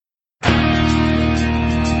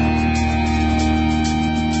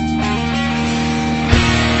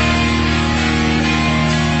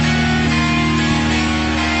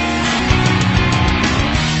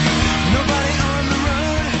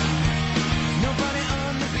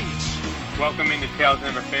Welcome into Tales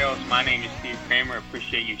Never Fails. My name is Steve Kramer.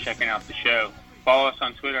 Appreciate you checking out the show. Follow us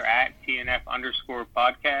on Twitter at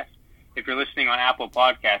TNF_podcast. If you're listening on Apple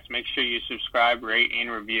Podcasts, make sure you subscribe, rate, and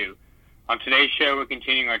review. On today's show, we're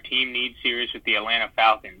continuing our team needs series with the Atlanta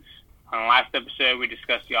Falcons. On the last episode, we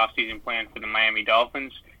discussed the offseason plan for the Miami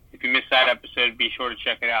Dolphins. If you missed that episode, be sure to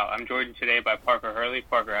check it out. I'm joined today by Parker Hurley.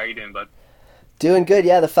 Parker, how you doing, bud? Doing good,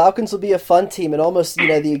 yeah. The Falcons will be a fun team, and almost,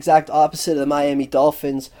 the exact opposite of the Miami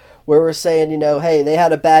Dolphins, where we're saying, hey, they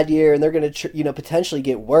had a bad year and they're going to, potentially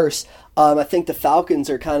get worse. I think the Falcons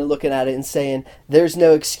are kind of looking at it and saying, there's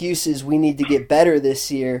no excuses. We need to get better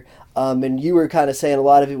this year. And you were kind of saying a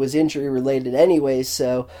lot of it was injury related anyways.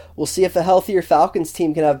 So we'll see if a healthier Falcons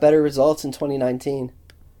team can have better results in 2019.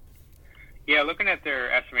 Yeah, looking at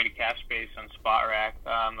their estimated cap space on SpotRack,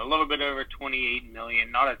 a little bit over $28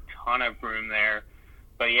 million, not a ton of room there.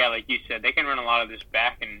 But yeah, like you said, they can run a lot of this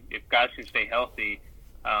back, and if guys can stay healthy,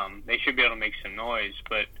 they should be able to make some noise.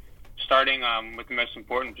 But starting with the most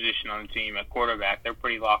important position on the team at quarterback, they're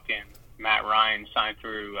pretty locked in. Matt Ryan signed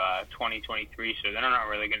through 2023, so they're not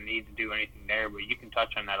really going to need to do anything there. But you can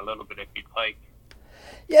touch on that a little bit if you'd like.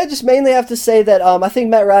 Yeah, just mainly have to say that I think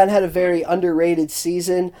Matt Ryan had a very underrated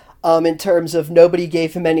season. In terms of nobody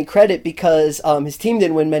gave him any credit because his team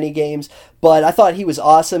didn't win many games, but I thought he was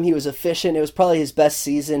awesome. He was efficient. It was probably his best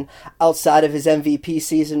season outside of his MVP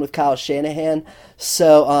season with Kyle Shanahan.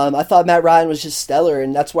 So I thought Matt Ryan was just stellar,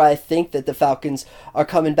 and that's why I think that the Falcons are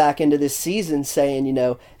coming back into this season saying,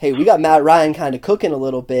 hey, we got Matt Ryan kind of cooking a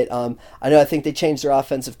little bit. I think they changed their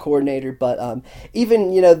offensive coordinator, but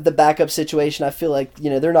even, the backup situation, I feel like,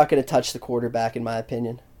 they're not going to touch the quarterback in my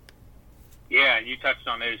opinion. Yeah, you touched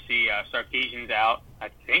on OC. Sarkisian's out. I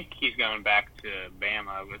think he's going back to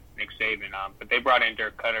Bama with Nick Saban. But they brought in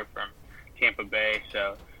Dirk Cutter from Tampa Bay.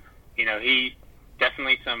 So, he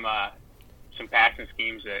definitely some passing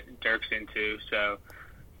schemes that Dirk's into. So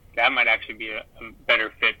that might actually be a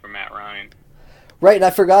better fit for Matt Ryan. Right, and I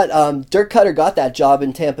forgot, Dirk Cutter got that job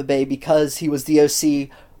in Tampa Bay because he was the OC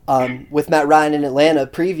with Matt Ryan in Atlanta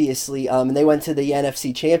previously, and they went to the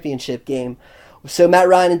NFC Championship game. So Matt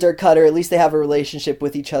Ryan and Dirk Cutter, at least they have a relationship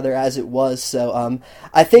with each other as it was. So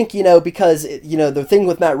I think, because, the thing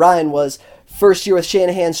with Matt Ryan was first year with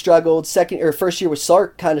Shanahan struggled, first year with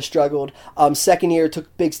Sark kind of struggled, second year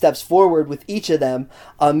took big steps forward with each of them.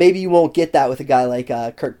 Maybe you won't get that with a guy like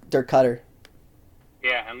Dirk Cutter.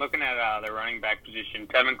 Yeah, and looking at the running back position,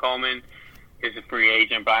 Tevin Coleman is a free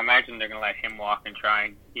agent, but I imagine they're going to let him walk and try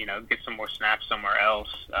and, get some more snaps somewhere else.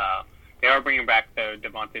 They are bringing back the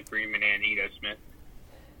Devontae Freeman and Ito Smith.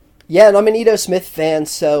 Yeah, and I'm an Ito Smith fan,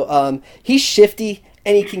 so he's shifty,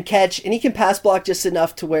 and he can catch, and he can pass block just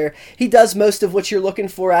enough to where he does most of what you're looking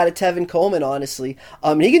for out of Tevin Coleman, honestly.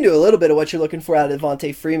 And he can do a little bit of what you're looking for out of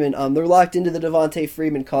Devontae Freeman. They're locked into the Devontae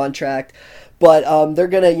Freeman contract, but they're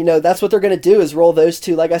going to, that's what they're going to do is roll those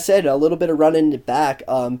two. Like I said, a little bit of running it back.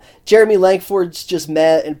 Jeremy Langford's just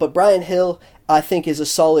met, but Brian Hill, I think, is a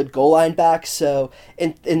solid goal line back. So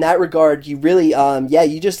in that regard, you really,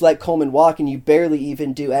 you just let Coleman walk and you barely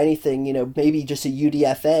even do anything. Maybe just a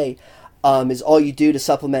UDFA is all you do to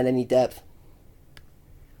supplement any depth.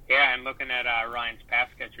 Yeah, and looking at Ryan's pass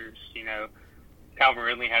catchers, Calvin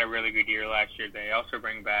Ridley had a really good year last year. They also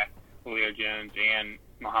bring back Julio Jones and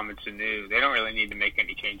Mohamed Sanu. They don't really need to make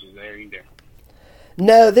any changes there either.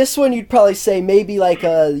 No, this one you'd probably say maybe like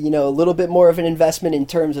a little bit more of an investment in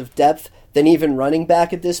terms of depth than even running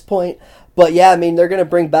back at this point. But yeah, they're going to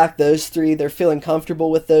bring back those three. They're feeling comfortable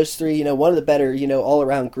with those three. One of the better,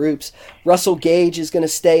 all-around groups. Russell Gage is going to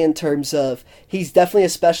stay in terms of he's definitely a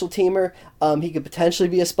special teamer. He could potentially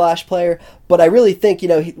be a splash player. But I really think,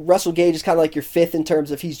 Russell Gage is kind of like your fifth in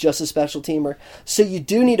terms of he's just a special teamer. So you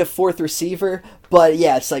do need a fourth receiver. But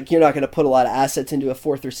yeah, it's like you're not going to put a lot of assets into a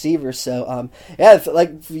fourth receiver. So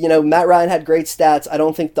Matt Ryan had great stats. I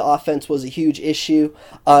don't think the offense was a huge issue.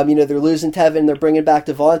 They're losing Tevin. They're bringing back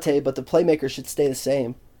Devontae, but the playmakers should stay the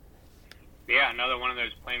same. Yeah, another one of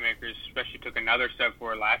those playmakers, especially took another step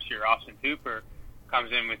forward last year. Austin Hooper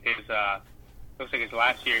comes in with his, looks like his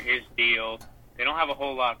last year, his deal. They don't have a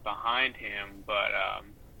whole lot behind him, but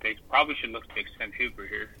they probably should look to extend Hooper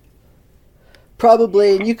here.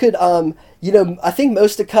 Probably, and you could, I think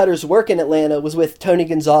most of Cutter's work in Atlanta was with Tony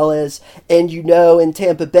Gonzalez, and in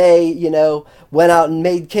Tampa Bay, went out and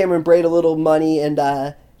made Cameron Braid a little money, and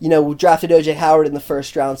drafted O.J. Howard in the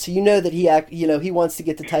first round, so that he wants to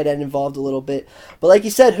get the tight end involved a little bit. But like you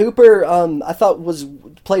said, Hooper, I thought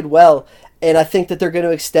played well, and I think that they're going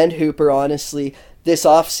to extend Hooper, honestly, this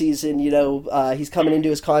offseason. He's coming into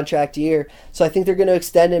his contract year, so I think they're going to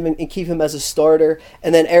extend him and keep him as a starter.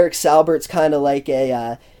 And then Eric Salbert's kind of like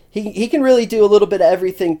a he can really do a little bit of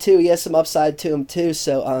everything too. He has some upside to him too.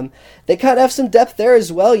 So they kind of have some depth there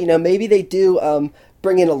as well. You know, maybe they do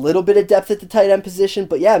bring in a little bit of depth at the tight end position.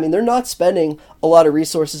 But yeah, I mean, they're not spending a lot of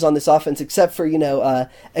resources on this offense except for,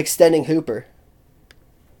 extending Hooper.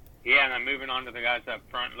 Yeah, and then moving on to the guys up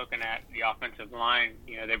front, looking at the offensive line,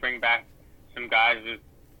 they bring back some guys with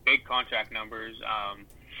big contract numbers.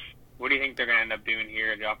 What do you think they're going to end up doing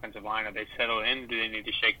here at the offensive line? Are they settled in? Do they need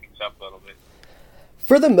to shake things up a little bit?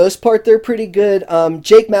 For the most part, they're pretty good.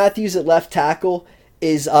 Jake Matthews at left tackle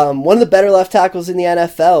is one of the better left tackles in the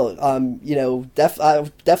NFL. I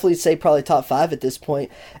would definitely say probably top 5 at this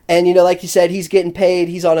point. And, like you said, he's getting paid.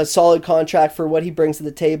 He's on a solid contract for what he brings to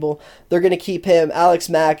the table. They're going to keep him. Alex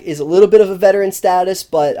Mack is a little bit of a veteran status,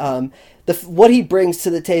 but what he brings to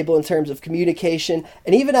the table in terms of communication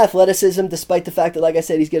and even athleticism, despite the fact that, like I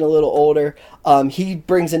said, he's getting a little older, he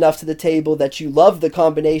brings enough to the table that you love the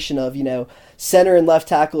combination of, center and left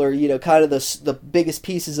tackle are, kind of the biggest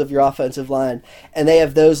pieces of your offensive line. And they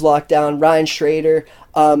have those locked down. Ryan Schrader,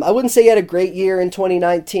 I wouldn't say he had a great year in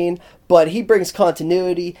 2019, but he brings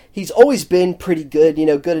continuity. He's always been pretty good,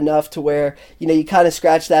 good enough to where, you kind of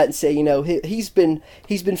scratch that and say, he's been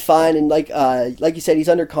fine. And like you said, he's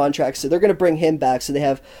under contract, so they're going to bring him back. So they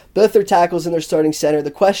have both their tackles and their starting center.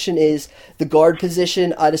 The question is the guard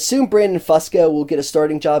position. I'd assume Brandon Fusco will get a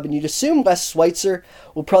starting job, and you'd assume Wes Schweitzer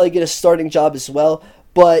will probably get a starting job as well.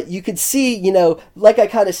 But you could see, like I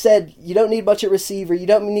kind of said, you don't need much at receiver, you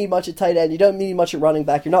don't need much at tight end, you don't need much at running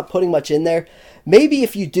back, you're not putting much in there. Maybe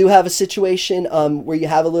if you do have a situation where you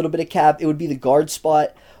have a little bit of cap, it would be the guard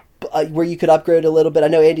spot where you could upgrade a little bit. I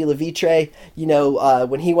know Andy Levitre,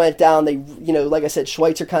 when he went down, they, like I said,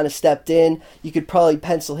 Schweitzer kind of stepped in. You could probably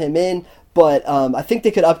pencil him in. But I think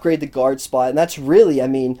they could upgrade the guard spot, and that's really,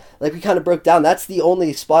 like we kind of broke down, that's the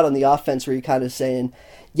only spot on the offense where you're kind of saying,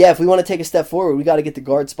 yeah, if we want to take a step forward, we got to get the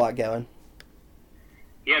guard spot going.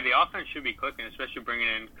 Yeah, the offense should be clicking, especially bringing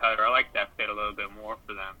in Cutter. I like that fit a little bit more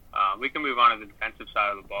for them. We can move on to the defensive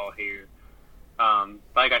side of the ball here.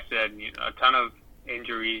 Like I said, a ton of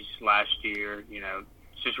injuries last year.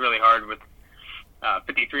 It's just really hard with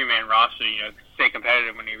 53-man roster, to stay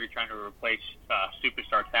competitive when you're trying to replace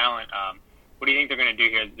superstar talent. What do you think they're going to do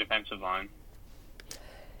here at the defensive line?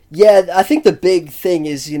 Yeah, I think the big thing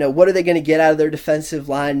is, what are they going to get out of their defensive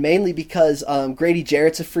line? Mainly because Grady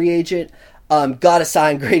Jarrett's a free agent. Got to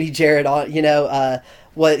sign Grady Jarrett on,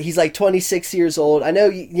 he's like 26 years old. I know,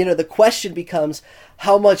 the question becomes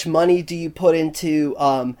how much money do you put into,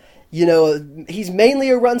 he's mainly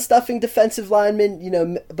a run-stuffing defensive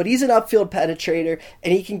lineman, but he's an upfield penetrator,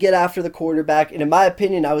 and he can get after the quarterback. And in my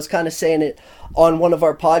opinion, I was kind of saying it on one of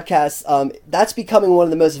our podcasts, that's becoming one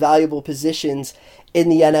of the most valuable positions in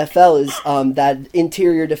the NFL is that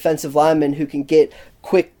interior defensive lineman who can get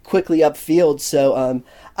quickly upfield. So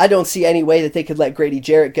I don't see any way that they could let Grady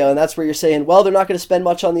Jarrett go. And that's where you're saying, well, they're not going to spend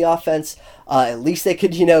much on the offense. At least they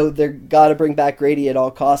could, they're got to bring back Grady at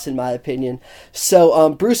all costs, in my opinion. So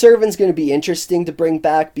Bruce Irvin's going to be interesting to bring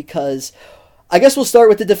back because I guess we'll start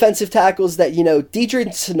with the defensive tackles that, Deidre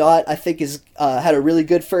Sanat, I think, is had a really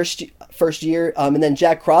good first year, and then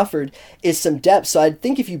Jack Crawford is some depth. So I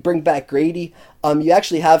think if you bring back Grady, you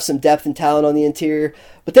actually have some depth and talent on the interior.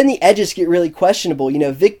 But then the edges get really questionable.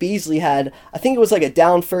 Vic Beasley had, I think it was like a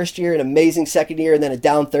down first year, an amazing second year, and then a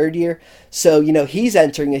down third year. So, he's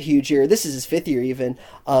entering a huge year. This is his fifth year even.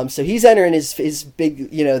 So he's entering his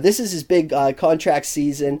big, this is his big contract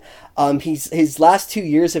season. His last 2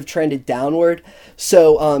 years have trended downward.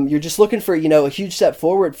 So you're just looking for, a huge step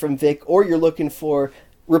forward from Vic, or you're looking for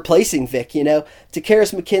replacing Vic,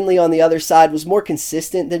 Takkarist McKinley on the other side was more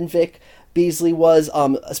consistent than Vic Beasley was,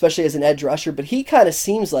 especially as an edge rusher, but he kind of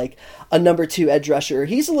seems like a number 2 edge rusher.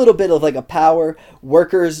 He's a little bit of like a power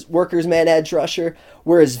workers man edge rusher,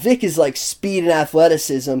 whereas Vic is like speed and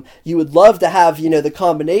athleticism. You would love to have, the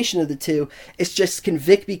combination of the two. It's just, can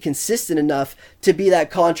Vic be consistent enough to be that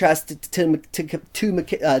contrast to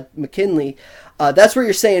McKinley? That's where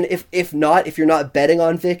you're saying, if you're not betting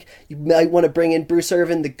on Vic, you might want to bring in Bruce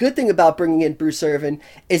Irvin. The good thing about bringing in Bruce Irvin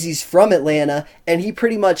is he's from Atlanta, and he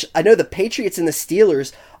pretty much, I know the Patriots and the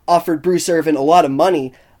Steelers offered Bruce Irvin a lot of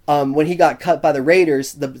money when he got cut by the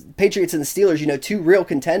Raiders. The Patriots and the Steelers, 2 real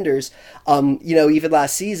contenders, even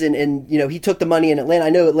last season, and, he took the money in Atlanta. I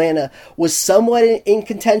know Atlanta was somewhat in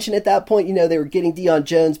contention at that point. They were getting Deion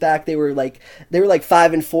Jones back. They were like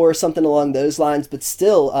 5-4 or something along those lines, but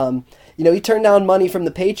still, he turned down money from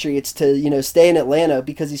the Patriots to, stay in Atlanta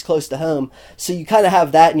because he's close to home. So you kind of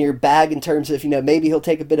have that in your bag in terms of, maybe he'll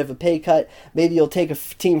take a bit of a pay cut. Maybe he'll take a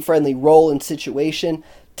team-friendly role and situation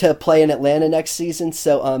to play in Atlanta next season.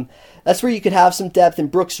 So that's where you could have some depth.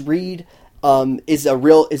 And Brooks Reed, is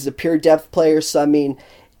a pure depth player. So I mean,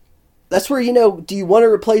 that's where, do you want to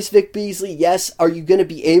replace Vic Beasley? Yes. Are you going to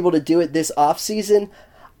be able to do it this offseason?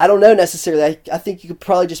 I don't know necessarily. I think you could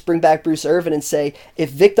probably just bring back Bruce Irvin and say, if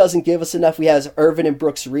Vic doesn't give us enough, we have Irvin and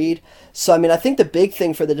Brooks Reed. So, I mean, I think the big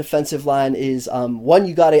thing for the defensive line is, one,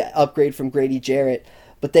 you got to upgrade from Grady Jarrett.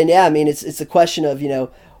 But then, yeah, I mean, it's a question of,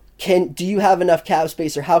 do you have enough cap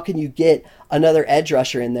space, or how can you get another edge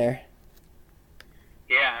rusher in there?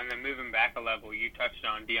 Yeah, and then moving back a level, you touched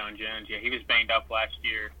on Deion Jones. Yeah, he was banged up last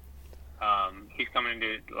year. He's coming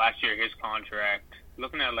into last year, his contract.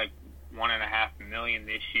 Looking at like $1.5 million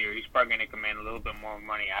this year. He's probably going to command a little bit more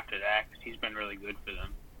money after that because he's been really good for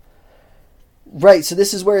them. Right, so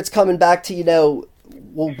this is where it's coming back to,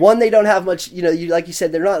 well, one, they don't have much, like you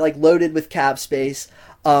said, they're not like loaded with cap space.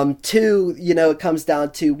 Two, it comes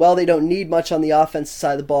down to, well, they don't need much on the offensive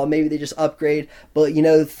side of the ball. Maybe they just upgrade. But,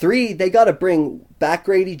 three, they got to bring back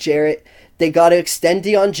Grady Jarrett. They got to extend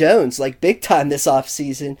Deion Jones, like, big time this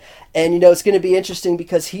offseason. And, it's going to be interesting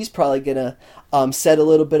because he's probably going to set a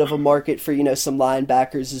little bit of a market for, some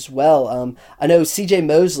linebackers as well. I know C.J.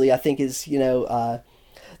 Mosley, I think, is, the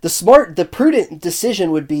prudent decision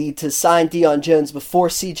would be to sign Deion Jones before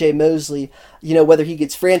C.J. Mosley, whether he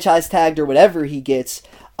gets franchise tagged or whatever he gets.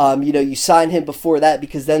 You sign him before that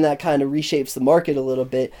because then that kind of reshapes the market a little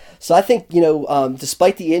bit. So I think,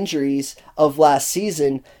 despite the injuries of last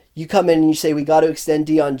season, you come in and you say, we got to extend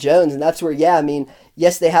Deion Jones. And that's where, yeah, I mean,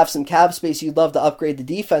 yes, they have some cap space. You'd love to upgrade the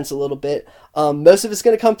defense a little bit. Most of it's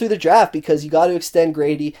going to come through the draft because you got to extend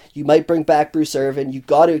Grady. You might bring back Bruce Irvin. You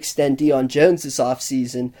got to extend Deion Jones this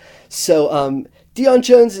offseason. So Deion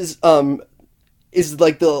Jones is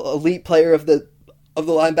like the elite player of the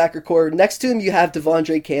linebacker core. Next to him, you have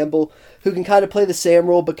Devondre Campbell, who can kind of play the Sam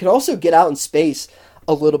role, but can also get out in space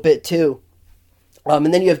a little bit too.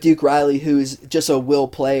 And then you have Duke Riley, who's just a will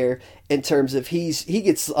player in terms of he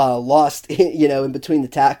gets lost, in between the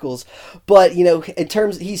tackles. But, in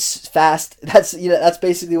terms, he's fast. That's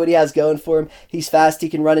basically what he has going for him. He's fast. He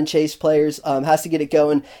can run and chase players. Has to get it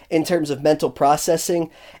going in terms of mental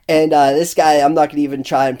processing. And this guy, I'm not going to even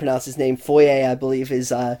try and pronounce his name. Foye, I believe,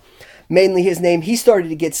 is mainly his name. He started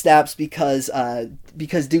to get snaps because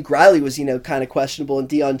Duke Riley was, kind of questionable and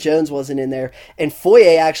Deion Jones wasn't in there. And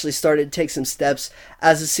Foye actually started to take some steps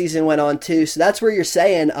as the season went on too. So that's where you're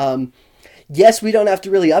saying, yes, we don't have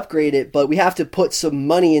to really upgrade it, but we have to put some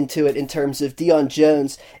money into it in terms of Deion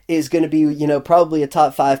Jones is going to be, probably a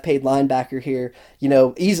top 5 paid linebacker here.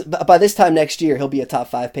 By this time next year, he'll be a top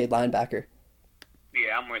 5 paid linebacker.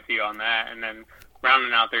 Yeah, I'm with you on that. And then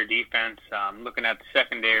rounding out their defense, looking at the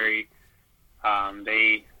secondary,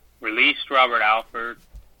 they released Robert Alford,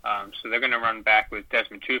 so they're going to run back with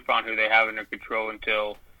Desmond Trufant, who they have under control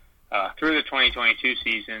until through the 2022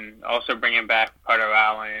 season. Also bringing back Carter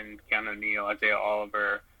Allen, Keanu Neal, Isaiah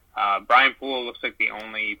Oliver. Brian Poole looks like the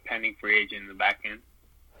only pending free agent in the back end.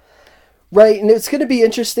 Right, and it's going to be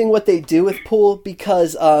interesting what they do with Poole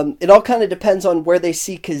because it all kind of depends on where they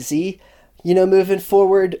see Kazee, moving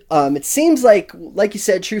forward. It seems like you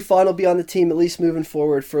said, Trufant will be on the team at least moving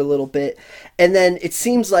forward for a little bit. And then it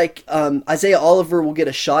seems like Isaiah Oliver will get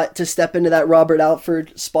a shot to step into that Robert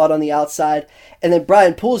Alford spot on the outside. And then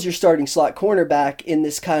Brian Poole's your starting slot cornerback in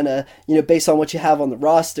this kind of, based on what you have on the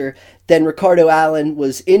roster. Then Ricardo Allen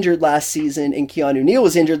was injured last season and Keanu Neal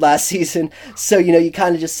was injured last season. So, you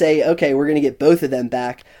kind of just say, okay, we're going to get both of them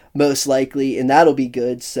back most likely, and that'll be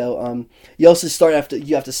good. So you also have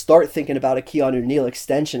to start thinking about a Keanu Neal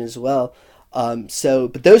extension as well.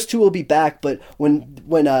 But those two will be back. But when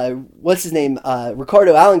what's his name,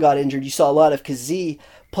 Ricardo Allen got injured, you saw a lot of Kazee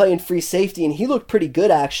playing free safety, and he looked pretty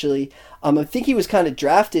good actually. I think he was kind of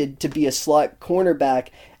drafted to be a slot cornerback.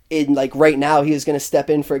 In like right now, he was going to step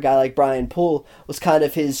in for a guy like Brian Poole, was kind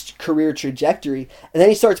of his career trajectory. And then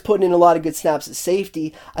he starts putting in a lot of good snaps at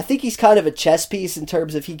safety. I think he's kind of a chess piece in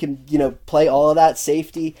terms of he can, play all of that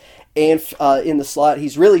safety and in the slot.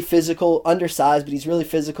 He's really physical, undersized, but he's really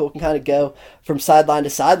physical, can kind of go from sideline to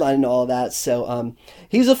sideline and all of that. So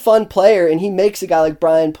he's a fun player, and he makes a guy like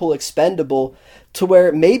Brian Poole expendable to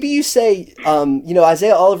where maybe you say,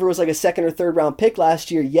 Isaiah Oliver was like a 2nd or 3rd round pick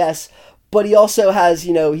last year, yes, but he also has,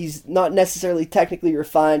 he's not necessarily technically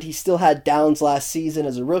refined. He still had downs last season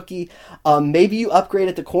as a rookie. Maybe you upgrade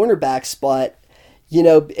at the cornerback spot,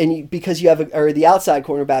 because you have the outside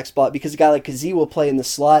cornerback spot, because a guy like Kazee will play in the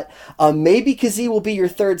slot. Maybe Kazee will be your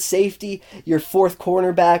 3rd safety, your 4th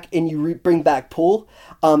cornerback, and you bring back Poole.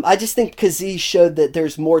 I just think Kazee showed that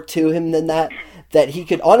there's more to him than that. That he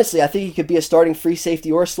could, honestly, I think he could be a starting free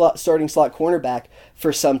safety or starting slot cornerback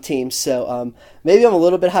for some teams. So maybe I'm a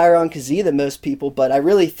little bit higher on Kazee than most people, but I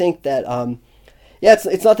really think that Yeah,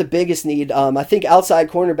 it's not the biggest need. I think outside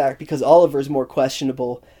cornerback because Oliver's more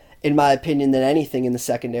questionable, in my opinion, than anything in the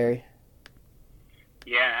secondary.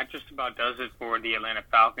 Yeah, that just about does it for the Atlanta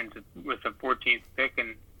Falcons with the 14th pick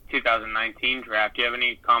in 2019 draft. Do you have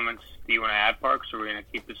any comments that you want to add, Parks, or are we going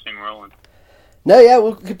to keep this thing rolling? No, yeah,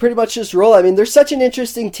 we could pretty much just roll. I mean, they're such an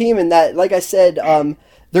interesting team in that, like I said,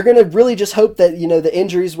 they're going to really just hope that, the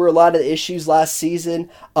injuries were a lot of the issues last season,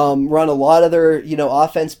 run a lot of their,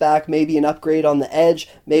 offense back, maybe an upgrade on the edge,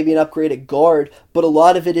 maybe an upgrade at guard, but a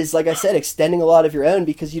lot of it is, like I said, extending a lot of your own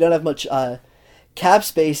because you don't have much cap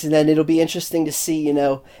space, and then it'll be interesting to see,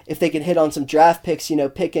 if they can hit on some draft picks,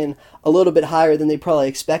 picking a little bit higher than they probably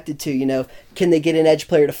expected to, can they get an edge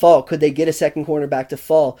player to fall? Could they get a second cornerback to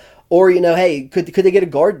fall? Or, hey, could they get a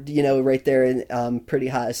guard, right there and pretty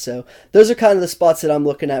high? So those are kind of the spots that I'm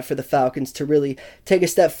looking at for the Falcons to really take a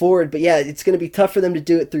step forward. But yeah, it's going to be tough for them to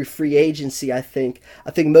do it through free agency, I think.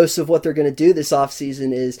 I think most of what they're going to do this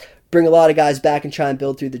offseason is bring a lot of guys back and try and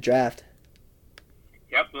build through the draft.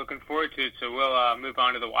 Yep, looking forward to it. So we'll move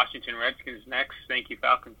on to the Washington Redskins next. Thank you,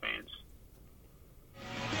 Falcon fans.